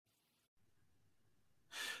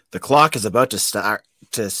The clock is about to start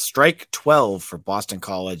to strike 12 for Boston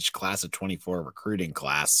College class of 24 recruiting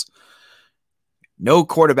class. No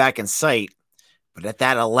quarterback in sight, but at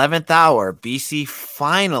that 11th hour, BC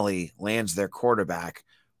finally lands their quarterback.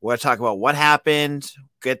 We'll talk about what happened,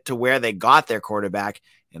 get to where they got their quarterback,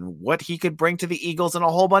 and what he could bring to the Eagles and a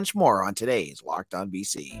whole bunch more on today's Locked On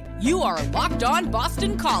BC. You are Locked On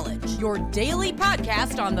Boston College, your daily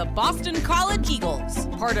podcast on the Boston College Eagles,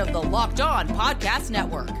 part of the Locked On Podcast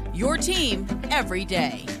Network, your team every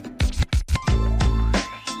day.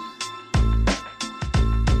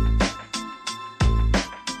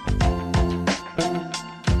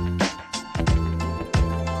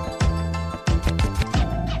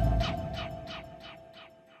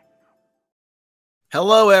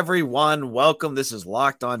 Hello, everyone. Welcome. This is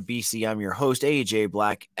Locked On BC. I'm your host, AJ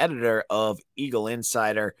Black, editor of Eagle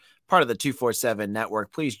Insider, part of the 247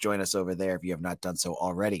 network. Please join us over there if you have not done so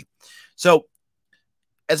already. So,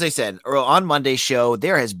 as I said, on Monday's show,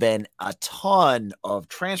 there has been a ton of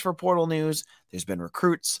transfer portal news. There's been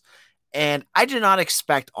recruits. And I did not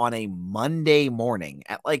expect on a Monday morning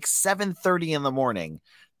at like 7:30 in the morning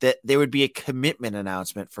that there would be a commitment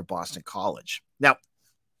announcement for Boston College. Now,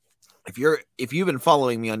 if you've been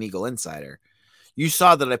following me on Eagle Insider, you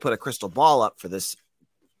saw that I put a crystal ball up for this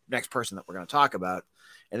next person that we're going to talk about,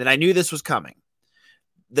 and then I knew this was coming.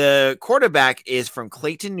 The quarterback is from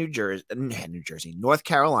Clayton, North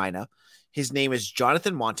Carolina. His name is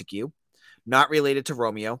Jonathan Montague, not related to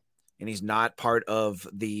Romeo, and he's not part of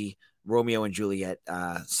the Romeo and Juliet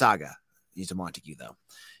saga. He's a Montague, though.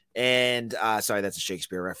 And sorry, that's a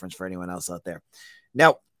Shakespeare reference for anyone else out there.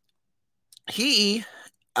 Now, he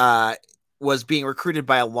was being recruited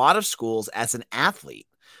by a lot of schools as an athlete,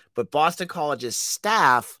 but Boston College's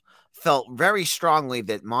staff felt very strongly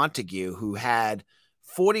that Montague, who had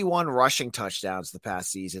 41 rushing touchdowns the past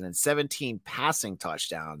season and 17 passing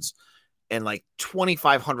touchdowns and like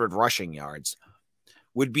 2,500 rushing yards,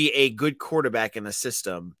 would be a good quarterback in the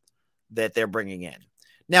system that they're bringing in.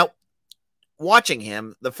 Now, watching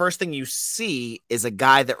him, the first thing you see is a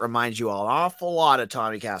guy that reminds you an awful lot of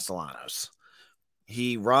Tommy Castellanos.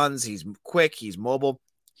 He runs, he's quick, he's mobile.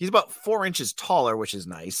 He's about 4 inches taller, which is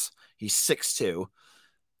nice. He's 6'2".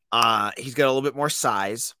 He's got a little bit more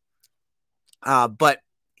size, but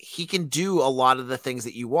he can do a lot of the things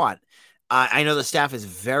that you want. I know the staff is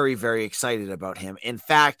very, very excited about him. In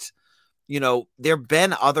fact, there have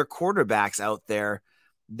been other quarterbacks out there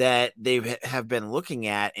that they have been looking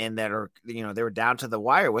at and that are, they were down to the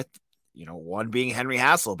wire with, one being Henry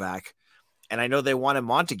Hasselbeck. And I know they wanted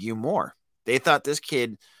Montague more. They thought this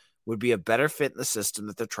kid would be a better fit in the system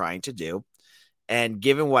that they're trying to do. And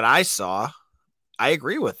given what I saw, I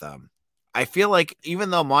agree with them. I feel like even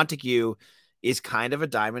though Montague is kind of a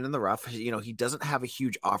diamond in the rough, he doesn't have a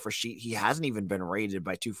huge offer sheet. He hasn't even been rated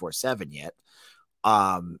by 247 yet.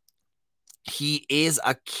 He is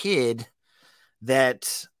a kid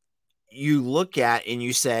that you look at and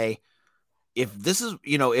you say, if this is,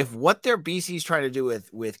 if what their BC is trying to do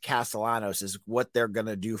with Castellanos is what they're going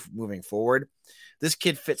to do moving forward, this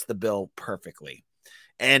kid fits the bill perfectly.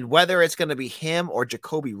 And whether it's going to be him or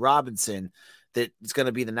Jacoby Robinson that is going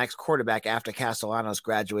to be the next quarterback after Castellanos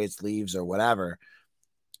graduates, leaves, or whatever,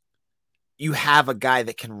 you have a guy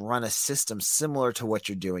that can run a system similar to what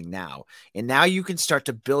you're doing now. And now you can start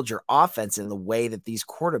to build your offense in the way that these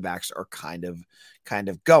quarterbacks are kind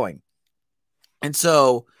of going. And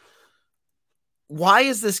so, why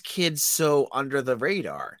is this kid so under the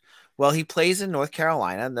radar? Well, he plays in North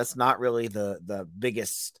Carolina, and that's not really the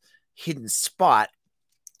biggest hidden spot.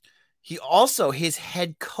 He also, his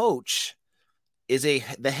head coach is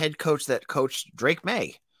the head coach that coached Drake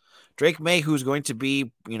May. Drake May, who's going to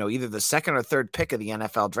be, either the second or third pick of the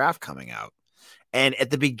NFL draft coming out. And at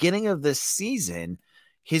the beginning of this season,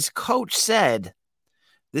 his coach said,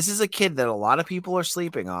 this is a kid that a lot of people are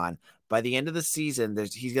sleeping on. By the end of the season,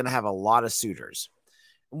 he's going to have a lot of suitors.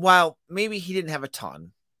 While maybe he didn't have a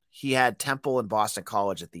ton, he had Temple and Boston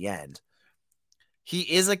College at the end. He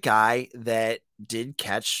is a guy that did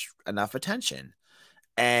catch enough attention,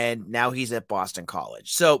 and now he's at Boston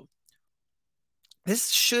College. So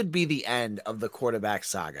this should be the end of the quarterback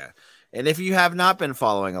saga. And if you have not been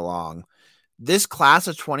following along, this class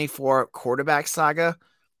of 24 quarterback saga,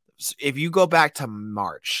 if you go back to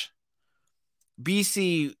March,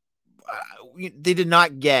 BC, they did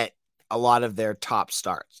not get a lot of their top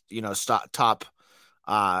starts, top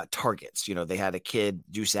targets. They had a kid,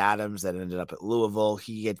 Deuce Adams, that ended up at Louisville.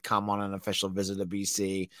 He had come on an official visit to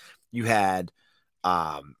BC. You had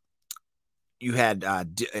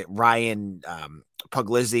Ryan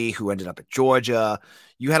Puglisi, who ended up at Georgia.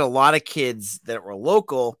 You had a lot of kids that were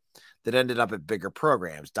local that ended up at bigger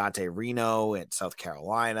programs. Dante Reno at South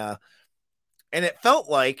Carolina. And it felt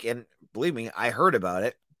like, and believe me, I heard about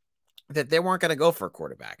it, that they weren't going to go for a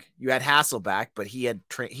quarterback. You had Hasselbeck, but he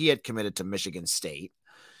had committed to Michigan State.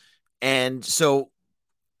 And so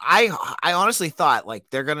I honestly thought like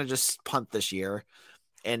they're going to just punt this year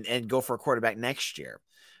and go for a quarterback next year.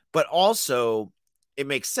 But also it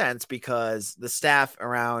makes sense because the staff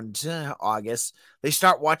around August, they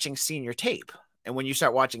start watching senior tape. And when you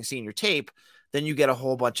start watching senior tape, then you get a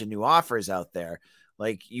whole bunch of new offers out there.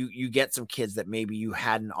 Like you get some kids that maybe you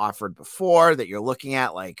hadn't offered before that you're looking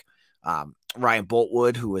at, like Ryan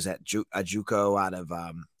Boltwood, who was at JUCO out of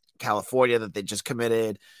California that they just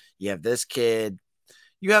committed. You have this kid.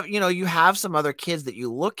 You have some other kids that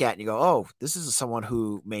you look at and you go, oh, this is someone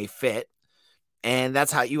who may fit. And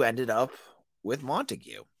that's how you ended up with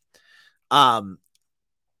Montague. When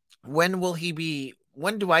will he be?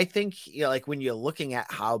 When do I think, like when you're looking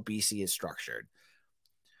at how BC is structured,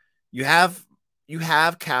 you have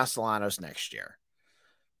Castellanos next year.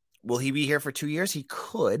 Will he be here for 2 years? He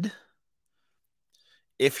could.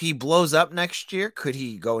 If he blows up next year, could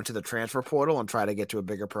he go into the transfer portal and try to get to a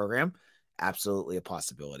bigger program? Absolutely a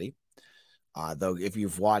possibility. Though if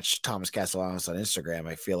you've watched Thomas Castellanos on Instagram,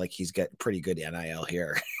 I feel like he's got pretty good NIL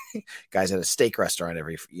here. Guys at a steak restaurant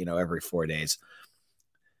every 4 days.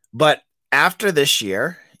 But after this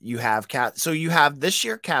year, you have this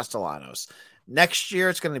year Castellanos. Next year,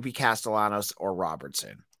 it's going to be Castellanos or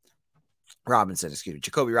Robinson, excuse me.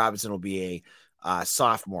 Jacoby Robinson will be a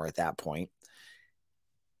sophomore at that point.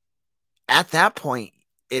 At that point,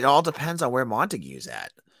 it all depends on where Montague's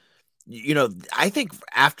at. I think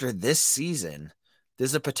after this season,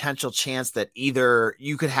 there's a potential chance that either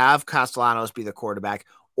you could have Castellanos be the quarterback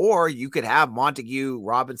or you could have Montague,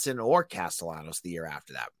 Robinson, or Castellanos the year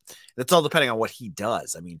after that. That's all depending on what he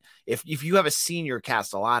does. I mean, if you have a senior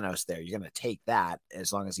Castellanos there, you're going to take that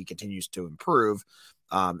as long as he continues to improve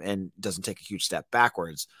and doesn't take a huge step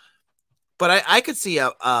backwards. But I could see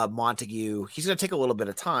a Montague. He's going to take a little bit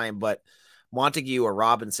of time, but Montague or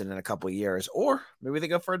Robinson in a couple of years, or maybe they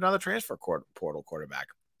go for another transfer portal quarterback.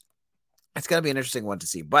 It's going to be an interesting one to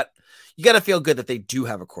see, but you got to feel good that they do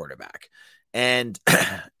have a quarterback. And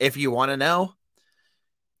if you want to know,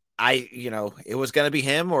 it was going to be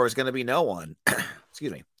him or it was going to be no one.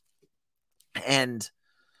 Excuse me. And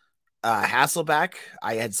Hasselbeck,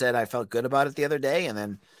 I had said I felt good about it the other day and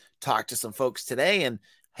then talked to some folks today. And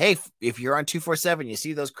hey, if you're on 247, you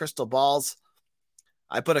see those crystal balls.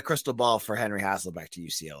 I put a crystal ball for Henry Hasselbeck to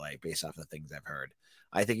UCLA based off the things I've heard.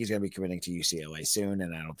 I think he's going to be committing to UCLA soon,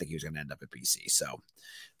 and I don't think he was going to end up at BC. So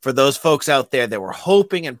for those folks out there that were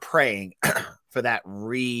hoping and praying for that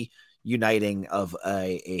reuniting of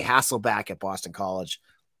a Hasselbeck at Boston College,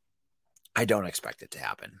 I don't expect it to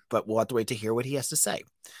happen, but we'll have to wait to hear what he has to say.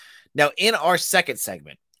 Now, in our second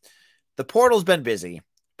segment, the portal's been busy,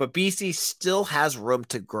 but BC still has room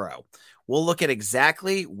to grow. We'll look at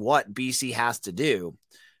exactly what BC has to do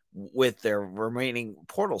with their remaining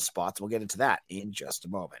portal spots. We'll get into that in just a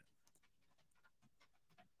moment.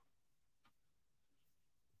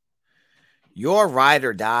 Your ride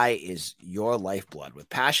or die is your lifeblood. With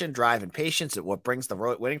passion, drive, and patience, at what brings the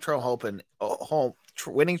winning trophy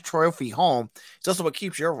home, it's also what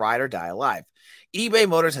keeps your ride or die alive. eBay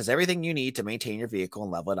Motors has everything you need to maintain your vehicle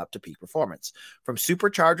and level it up to peak performance. From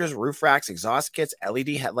superchargers, roof racks, exhaust kits, LED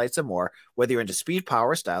headlights, and more, whether you're into speed, power,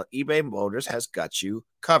 or style, eBay Motors has got you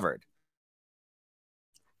covered.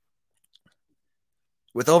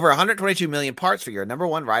 With over 122 million parts for your number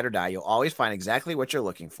one ride or die, you'll always find exactly what you're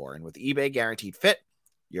looking for. And with eBay Guaranteed Fit,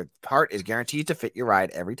 your part is guaranteed to fit your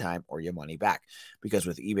ride every time or your money back. Because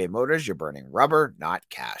with eBay Motors, you're burning rubber, not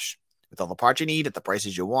cash. With all the parts you need at the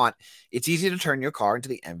prices you want, it's easy to turn your car into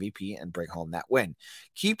the MVP and bring home that win.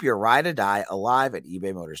 Keep your ride or die alive at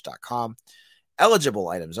ebaymotors.com. Eligible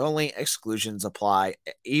items only. Exclusions apply.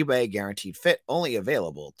 eBay Guaranteed Fit only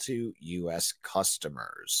available to U.S.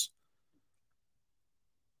 customers.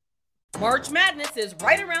 March Madness is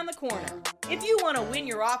right around the corner. If you want to win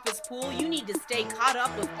your office pool, you need to stay caught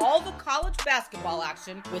up with all the college basketball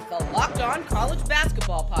action with the Locked On College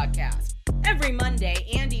Basketball Podcast. Every Monday,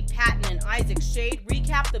 Andy Patton and Isaac Shade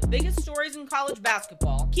recap the biggest stories in college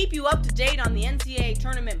basketball, keep you up to date on the NCAA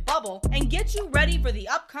tournament bubble, and get you ready for the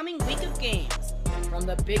upcoming week of games. From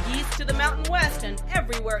the Big East to the Mountain West and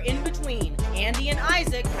everywhere in between, Andy and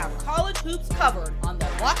Isaac have college hoops covered on the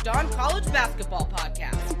Locked On College Basketball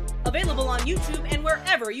Podcast. Available on YouTube and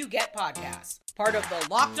wherever you get podcasts. Part of the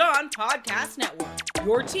Locked On Podcast Network.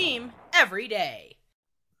 Your team every day.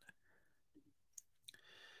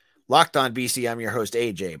 Locked On BC, I'm your host,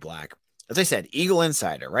 AJ Black. As I said, Eagle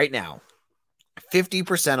Insider right now.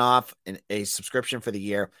 50% off a subscription for the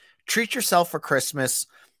year. Treat yourself for Christmas.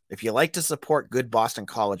 If you like to support good Boston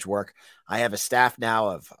College work, I have a staff now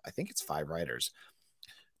of, I think it's 5 writers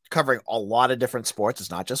covering a lot of different sports.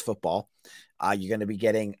 It's not just football. You're going to be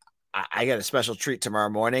getting, I got a special treat tomorrow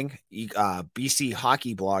morning. BC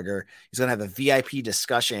hockey blogger. He's going to have a VIP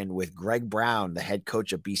discussion with Greg Brown, the head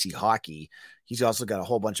coach of BC hockey. He's also got a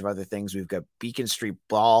whole bunch of other things. We've got Beacon Street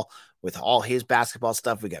Ball with all his basketball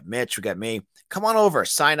stuff. We got Mitch, we got me. Come on over,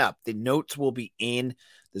 sign up. The notes will be in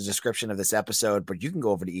the description of this episode, but you can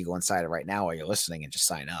go over to Eagle Insider right now while you're listening and just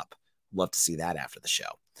sign up. Love to see that after the show.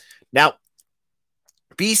 Now,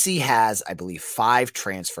 BC has, I believe, 5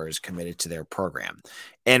 transfers committed to their program,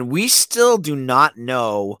 and we still do not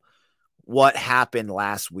know what happened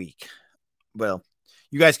last week. Well,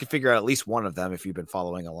 you guys can figure out at least one of them if you've been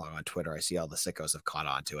following along on Twitter. I see all the sickos have caught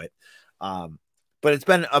on to it. But it's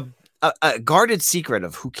been a guarded secret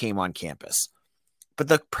of who came on campus. But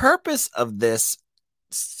the purpose of this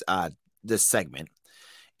segment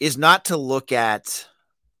is not to look at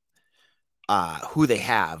who they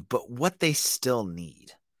have, but what they still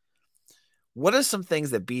need. What are some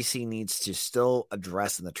things that BC needs to still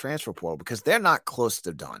address in the transfer portal? Because they're not close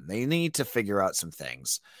to done. They need to figure out some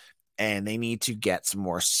things, and they need to get some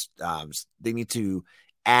more. They need to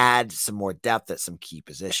add some more depth at some key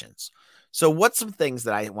positions. So what's some things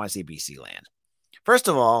that I want to see BC land? First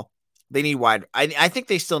of all, they need wide. I think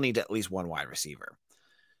they still need at least one wide receiver.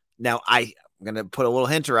 Now, I'm going to put a little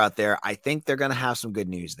hinter out there. I think they're going to have some good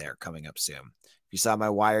news there coming up soon. If you saw my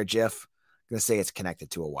wire GIF, I'm going to say it's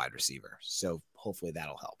connected to a wide receiver. So hopefully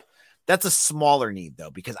that'll help. That's a smaller need,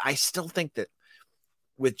 though, because I still think that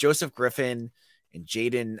with Joseph Griffin and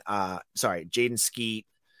Jaden Skeet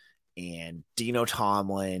and Dino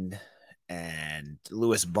Tomlin and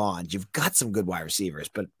Lewis Bond, you've got some good wide receivers,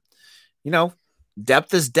 but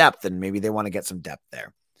depth is depth, and maybe they want to get some depth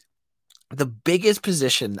there. The biggest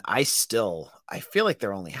position, I feel like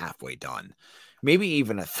they're only halfway done, maybe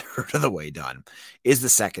even a third of the way done, is the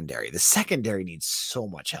secondary. The secondary needs so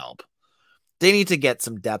much help. They need to get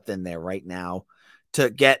some depth in there right now to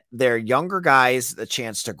get their younger guys a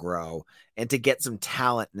chance to grow and to get some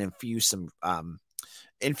talent and infuse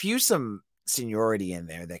some seniority in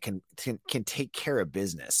there that can take care of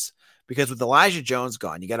business. Because with Elijah Jones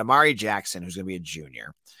gone, you got Amari Jackson, who's going to be a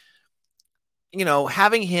junior.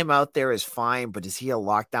 Having him out there is fine, but is he a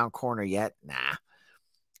lockdown corner yet? Nah.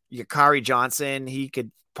 You got Kari Johnson. He could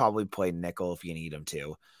probably play nickel if you need him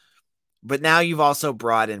to. But now you've also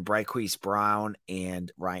brought in Bryquise Brown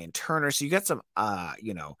and Ryan Turner. So you got some,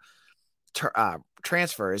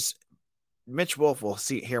 transfers. Mitch Wolf, will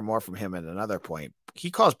hear more from him at another point.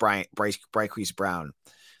 He calls Bryquise Brown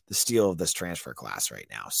the steal of this transfer class right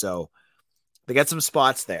now. So they got some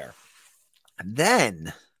spots there. And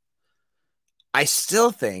then I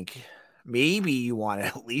still think maybe you want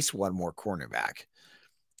at least one more cornerback.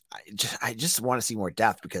 I just want to see more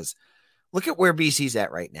depth, because look at where BC's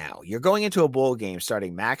at right now. You're going into a bowl game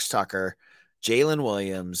starting Max Tucker, Jalen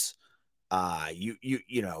Williams.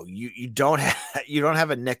 You don't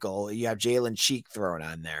have a nickel. You have Jalen Cheek thrown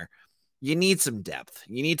on there. You need some depth.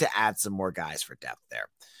 You need to add some more guys for depth there.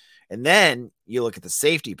 And then you look at the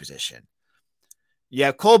safety position. You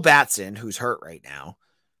have Cole Batson, who's hurt right now.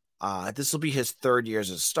 This will be his 3rd year as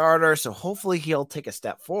a starter, so hopefully he'll take a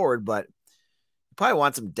step forward, but you probably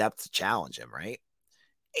want some depth to challenge him, right?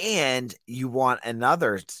 And you want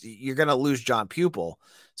you're going to lose John Pupil,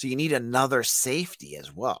 so you need another safety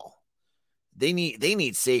as well. They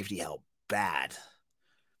need safety help bad.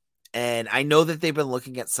 And I know that they've been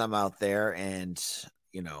looking at some out there, and,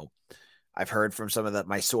 I've heard from some of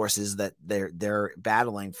my sources that they're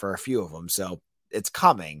battling for a few of them, so it's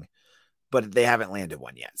coming, but they haven't landed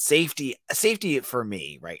one yet. Safety for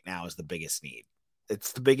me right now is the biggest need.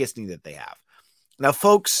 It's the biggest need that they have. Now,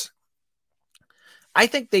 folks, I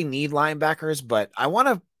think they need linebackers, but I want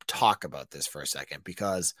to talk about this for a second,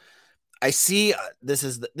 because I see this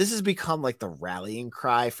has become like the rallying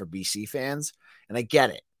cry for BC fans, and I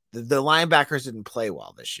get it. The linebackers didn't play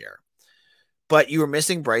well this year, but you were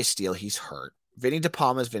missing Bryce Steele. He's hurt. Vinny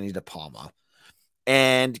DePalma is Vinny DePalma.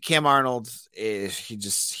 And Cam Arnold he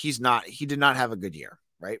did not have a good year,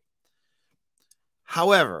 right?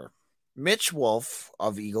 However, Mitch Wolf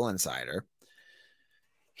of Eagle Insider,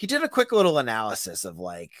 he did a quick little analysis of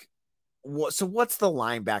what's the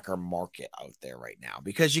linebacker market out there right now?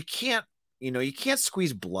 Because you can't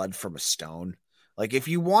squeeze blood from a stone. Like, if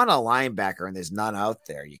you want a linebacker and there's none out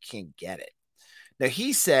there, you can't get it. Now,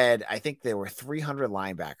 he said, I think there were 300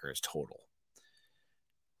 linebackers total.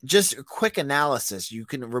 Just a quick analysis, you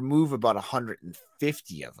can remove about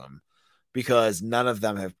 150 of them because none of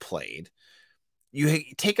them have played. you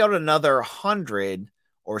take out another 100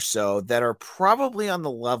 or so that are probably on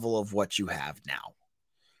the level of what you have now.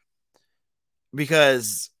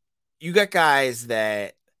 Because you got guys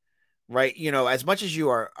that, right, you know, as much as you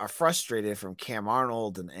are frustrated from Cam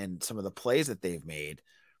Arnold and some of the plays that they've made,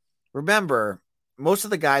 remember, most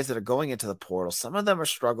of the guys that are going into the portal, some of them are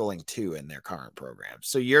struggling too in their current program.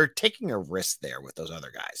 So you're taking a risk there with those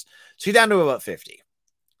other guys. So you're down to about 50.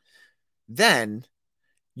 Then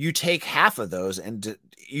you take half of those, and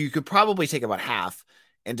you could probably take about half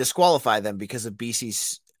and disqualify them because of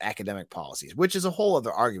BC's academic policies, which is a whole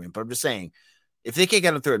other argument. But I'm just saying, if they can't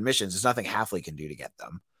get them through admissions, there's nothing Hafley can do to get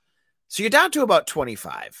them. So you're down to about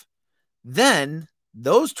 25. Then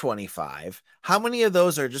those 25, how many of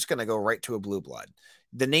those are just going to go right to a blue blood?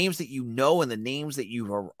 The names that you know and the names that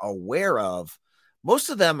you are aware of, most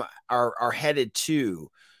of them are headed to,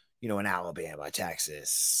 you know, in Alabama,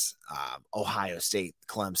 Texas, Ohio State,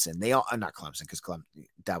 Clemson. They all, not Clemson, because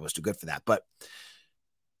that was too good for that. But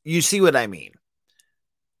you see what I mean?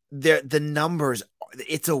 The numbers,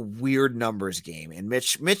 it's a weird numbers game. And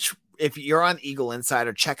Mitch, if you're on Eagle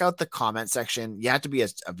Insider, check out the comment section. You have to be a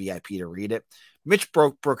VIP to read it. Mitch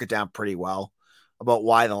broke it down pretty well about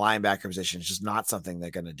why the linebacker position is just not something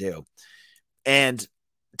they're going to do. And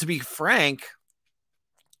to be frank,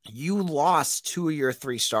 you lost 2 of your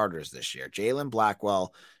 3 starters this year, Jalen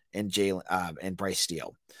Blackwell and Bryce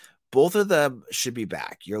Steele. Both of them should be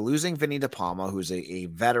back. You're losing Vinny DePalma, who's a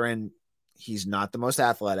veteran. He's not the most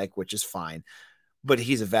athletic, which is fine, but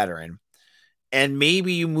he's a veteran. And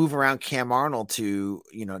maybe you move around Cam Arnold to,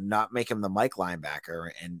 you know, not make him the Mike linebacker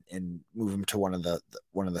and move him to one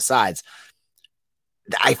of the sides.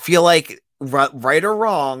 I feel like, right or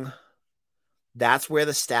wrong, that's where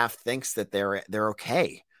the staff thinks that they're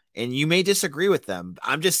okay. And you may disagree with them.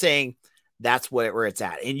 I'm just saying that's where it's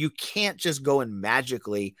at. And you can't just go and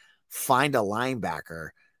magically find a linebacker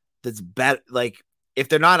that's better. Like, if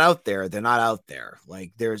they're not out there, they're not out there.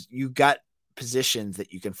 Like, you got positions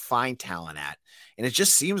that you can find talent at. And it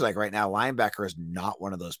just seems like right now, linebacker is not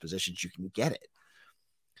one of those positions you can get it.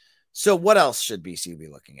 So what else should BC be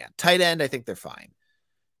looking at? Tight end, I think they're fine.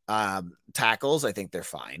 Tackles, I think they're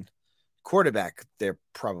fine. Quarterback, they're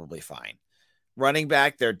probably fine. Running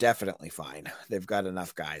back, they're definitely fine. They've got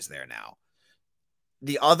enough guys there now.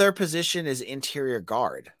 The other position is interior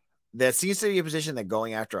guard. That seems to be a position they're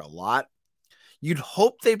going after a lot. You'd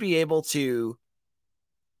hope they'd be able to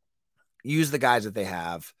use the guys that they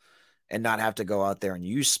have and not have to go out there and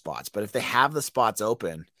use spots. But if they have the spots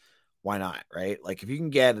open, why not, right? Like, if you can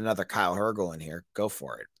get another Kyle Hergel in here, go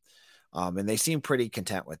for it. And they seem pretty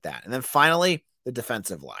content with that. And then finally, the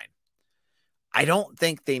defensive line. I don't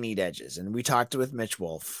think they need edges. And we talked with Mitch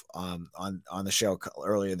Wolf on the show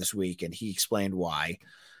earlier this week, and he explained why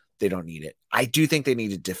they don't need it. I do think they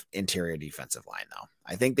need an interior defensive line, though.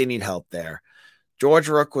 I think they need help there. George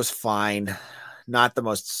Rook was fine. He's not the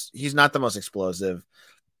most explosive.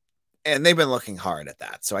 And they've been looking hard at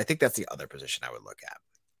that. So I think that's the other position I would look at.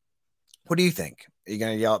 What do you think? Are you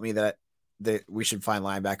going to yell at me that we should find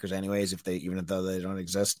linebackers anyways, even though they don't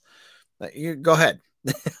exist? You go ahead.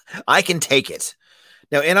 I can take it.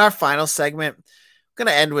 Now, in our final segment, I'm going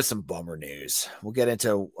to end with some bummer news. We'll get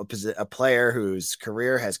into a player whose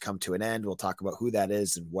career has come to an end. We'll talk about who that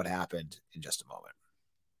is and what happened in just a moment.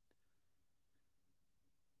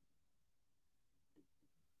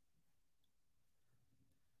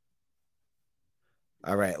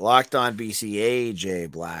 All right, Locked On BC, AJ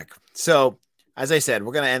Black. So, as I said,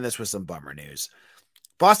 we're going to end this with some bummer news.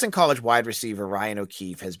 Boston College wide receiver Ryan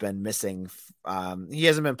O'Keefe has been missing. He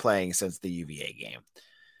hasn't been playing since the UVA game.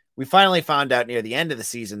 We finally found out near the end of the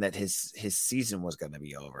season that his season was going to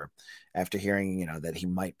be over after hearing, you know, that he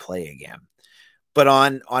might play again. But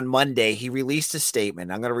on Monday, he released a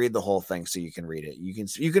statement. I'm going to read the whole thing so you can read it.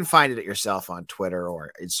 You can find it yourself on Twitter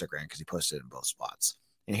or Instagram because he posted it in both spots.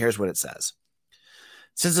 And here's what it says.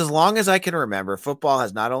 Since as long as I can remember, football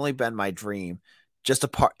has not only been my dream, just a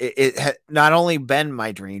part. It had not only been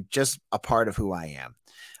my dream, just a part of who I am.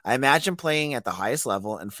 I imagine playing at the highest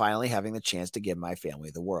level and finally having the chance to give my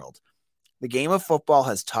family the world. The game of football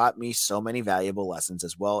has taught me so many valuable lessons,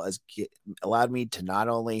 as well as allowed me to not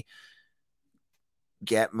only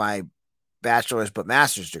get my bachelor's but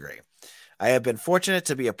master's degree. I have been fortunate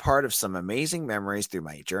to be a part of some amazing memories through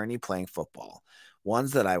my journey playing football,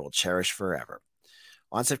 ones that I will cherish forever.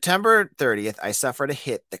 On September 30th, I suffered a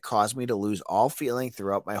hit that caused me to lose all feeling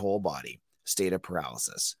throughout my whole body, state of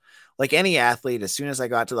paralysis. Like any athlete, as soon as I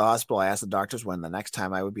got to the hospital, I asked the doctors when the next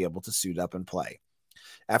time I would be able to suit up and play.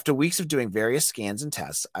 After weeks of doing various scans and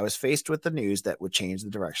tests, I was faced with the news that would change the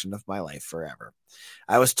direction of my life forever.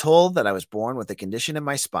 I was told that I was born with a condition in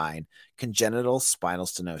my spine, congenital spinal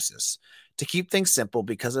stenosis. To keep things simple,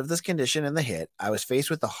 because of this condition and the hit, I was faced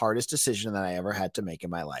with the hardest decision that I ever had to make in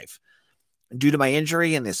my life. Due to my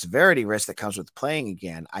injury and the severity risk that comes with playing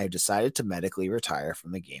again, I have decided to medically retire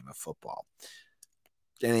from the game of football.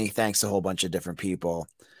 And he thanks a whole bunch of different people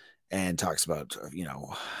and talks about,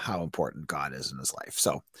 how important God is in his life.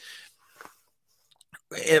 So,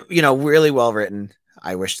 really well written.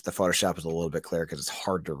 I wish the Photoshop was a little bit clearer because it's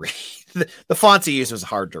hard to read. The fonts he used was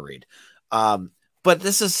hard to read. But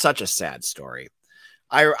this is such a sad story.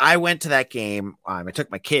 I went to that game. I took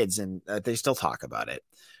my kids, and they still talk about it.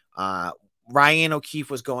 Ryan O'Keefe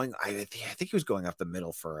was going. I think he was going up the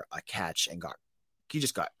middle for a catch and he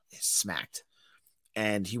just got smacked,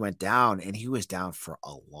 and he went down, and he was down for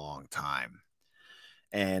a long time.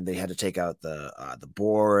 And they had to take out the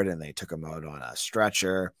board, and they took him out on a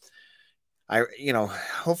stretcher.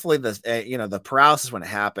 Hopefully the paralysis when it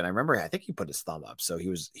happened. I remember, I think he put his thumb up, so he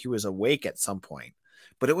was awake at some point.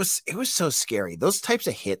 But it was so scary. Those types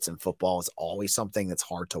of hits in football is always something that's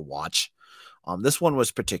hard to watch. This one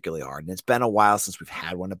was particularly hard, and it's been a while since we've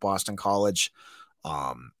had one at Boston College.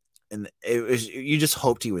 And you just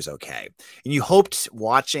hoped he was okay, and you hoped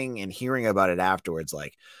watching and hearing about it afterwards,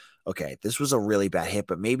 like, okay, this was a really bad hit,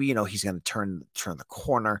 but maybe, he's going to turn the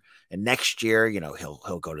corner, and next year,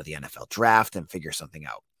 he'll go to the NFL draft and figure something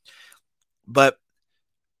out. But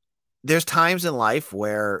there's times in life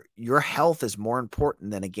where your health is more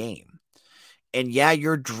important than a game. And yeah,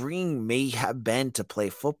 your dream may have been to play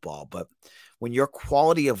football, but when your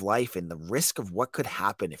quality of life and the risk of what could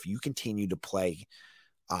happen if you continue to play,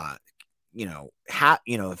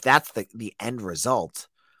 if that's the end result,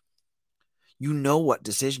 what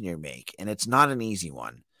decision you make, and it's not an easy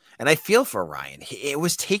one. And I feel for Ryan. It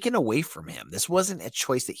was taken away from him. This wasn't a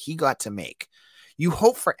choice that he got to make. You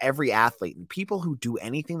hope for every athlete and people who do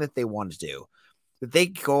anything that they want to do, that they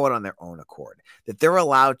go out on their own accord, that they're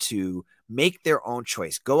allowed to make their own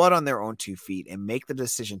choice, go out on their own 2 feet and make the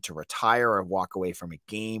decision to retire or walk away from a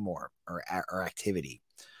game or activity.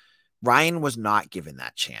 Ryan was not given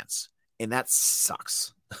that chance, and that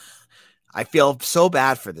sucks. I feel so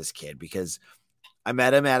bad for this kid because I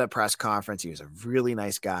met him at a press conference. He was a really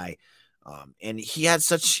nice guy. And he had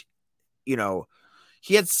such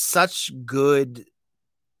good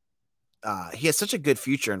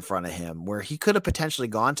future in front of him where he could have potentially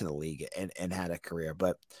gone to the league and had a career,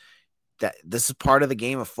 but this is part of the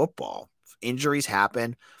game of football. Injuries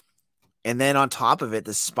happen. And then on top of it,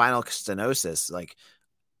 the spinal stenosis, like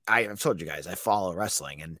I've told you guys, I follow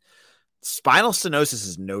wrestling, and spinal stenosis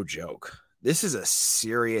is no joke. This is a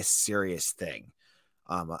serious, serious thing.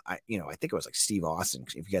 I think it was like Steve Austin.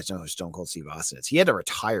 If you guys know who Stone Cold Steve Austin is, he had to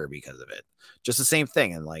retire because of it. Just the same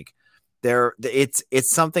thing. And like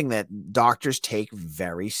it's something that doctors take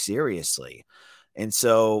very seriously. And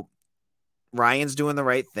so Ryan's doing the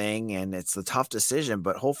right thing, and it's a tough decision,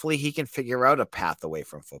 but hopefully he can figure out a path away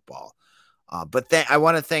from football. But then I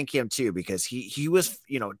want to thank him too, because he was,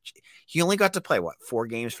 he only got to play 4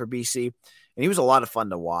 games for BC, and he was a lot of fun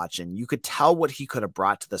to watch, and you could tell what he could have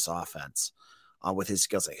brought to this offense with his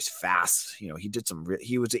skills. Like, he's fast, he did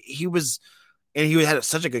and he had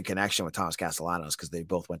such a good connection with Thomas Castellanos because they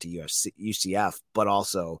both went to UCF, but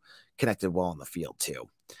also connected well on the field too.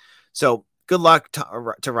 So good luck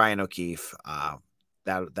to Ryan O'Keefe.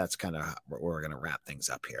 That's kind of where we're going to wrap things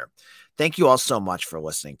up here. Thank you all so much for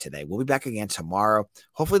listening today. We'll be back again tomorrow.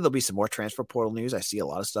 Hopefully there'll be some more transfer portal news. I see a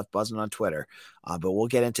lot of stuff buzzing on Twitter, but we'll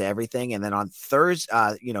get into everything. And then on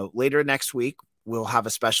Thursday, later next week, we'll have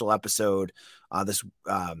a special episode.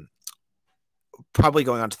 Probably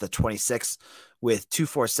going on to the 26th with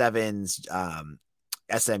 247's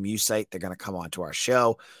SMU site. They're going to come on to our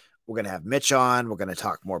show. We're going to have Mitch on. We're going to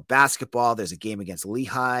talk more basketball. There's a game against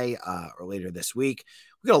Lehigh or later this week.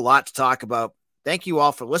 We got a lot to talk about. Thank you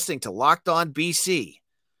all for listening to Locked On BC,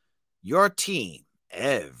 your team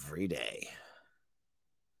every day.